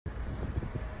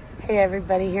Hey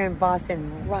everybody, here in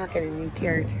Boston, rocking a new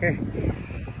character.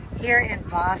 Here in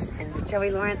Boston,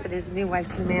 Joey Lawrence and his new wife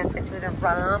Samantha doing a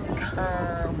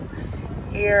rom-com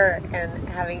here and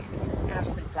having an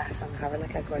absolute blast on the harbor.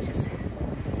 Look how gorgeous. Have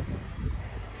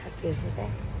a beautiful day.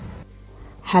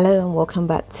 Hello and welcome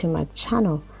back to my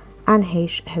channel.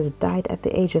 heɪtʃ has died at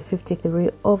the age of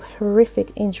 53 of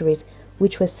horrific injuries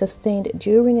which were sustained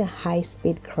during a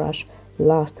high-speed crash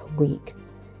last week.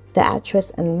 The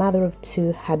actress and mother of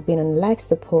two had been on life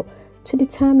support to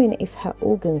determine if her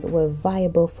organs were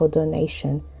viable for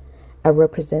donation. A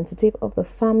representative of the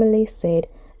family said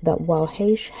that while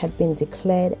heɪtʃ had been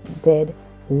declared dead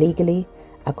legally,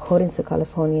 according to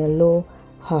California law,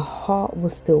 her heart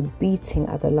was still beating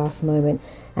at the last moment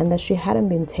and that she hadn't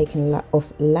been taken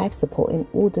off life support in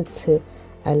order to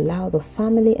allow the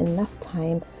family enough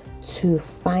time to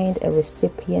find a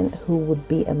recipient who would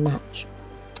be a match.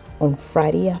 On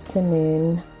Friday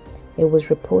afternoon, it was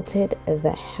reported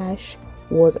that heɪtʃ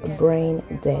was brain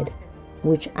dead,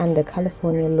 which under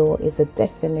California law is the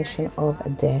definition of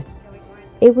death.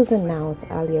 It was announced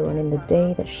earlier on in the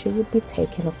day that she would be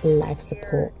taken off life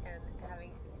support.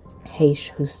 heɪtʃ,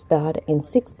 who starred in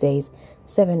 6 Days,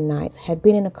 7 Nights, had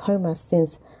been in a coma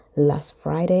since last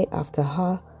Friday after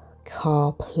her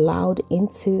car plowed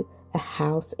into a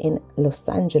house in Los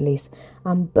Angeles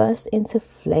and burst into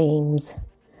flames.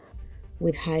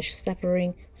 With heɪtʃ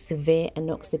suffering severe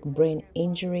anoxic brain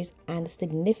injuries and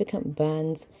significant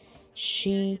burns,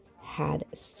 she had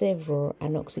several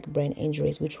anoxic brain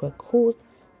injuries which were caused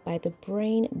by the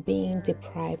brain being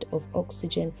deprived of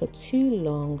oxygen for too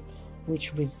long,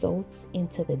 which results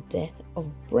into the death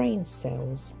of brain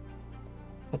cells.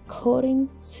 According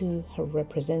to her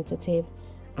representative,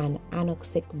 an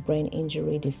anoxic brain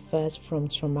injury differs from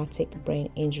traumatic brain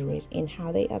injuries in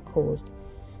how they are caused.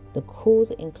 The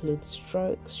cause includes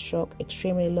stroke, shock,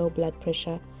 extremely low blood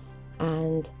pressure,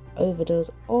 and overdose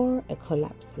or a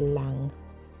collapsed lung.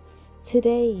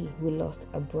 Today, we lost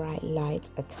a bright light,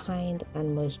 a kind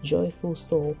and most joyful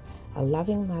soul, a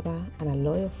loving mother, and a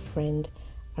loyal friend,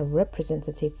 a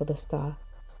representative for the star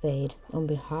said on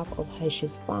behalf of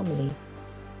heɪtʃ's family.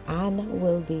 Anne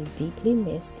will be deeply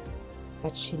missed,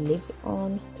 but she lives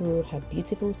on through her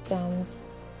beautiful sons,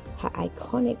 her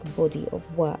iconic body of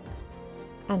work,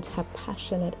 and her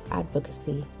passionate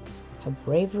advocacy. Her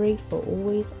bravery for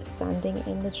always standing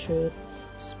in the truth,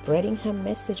 spreading her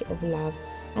message of love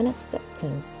and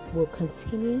acceptance will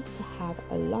continue to have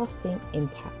a lasting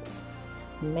impact.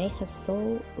 May her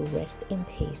soul rest in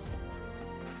peace.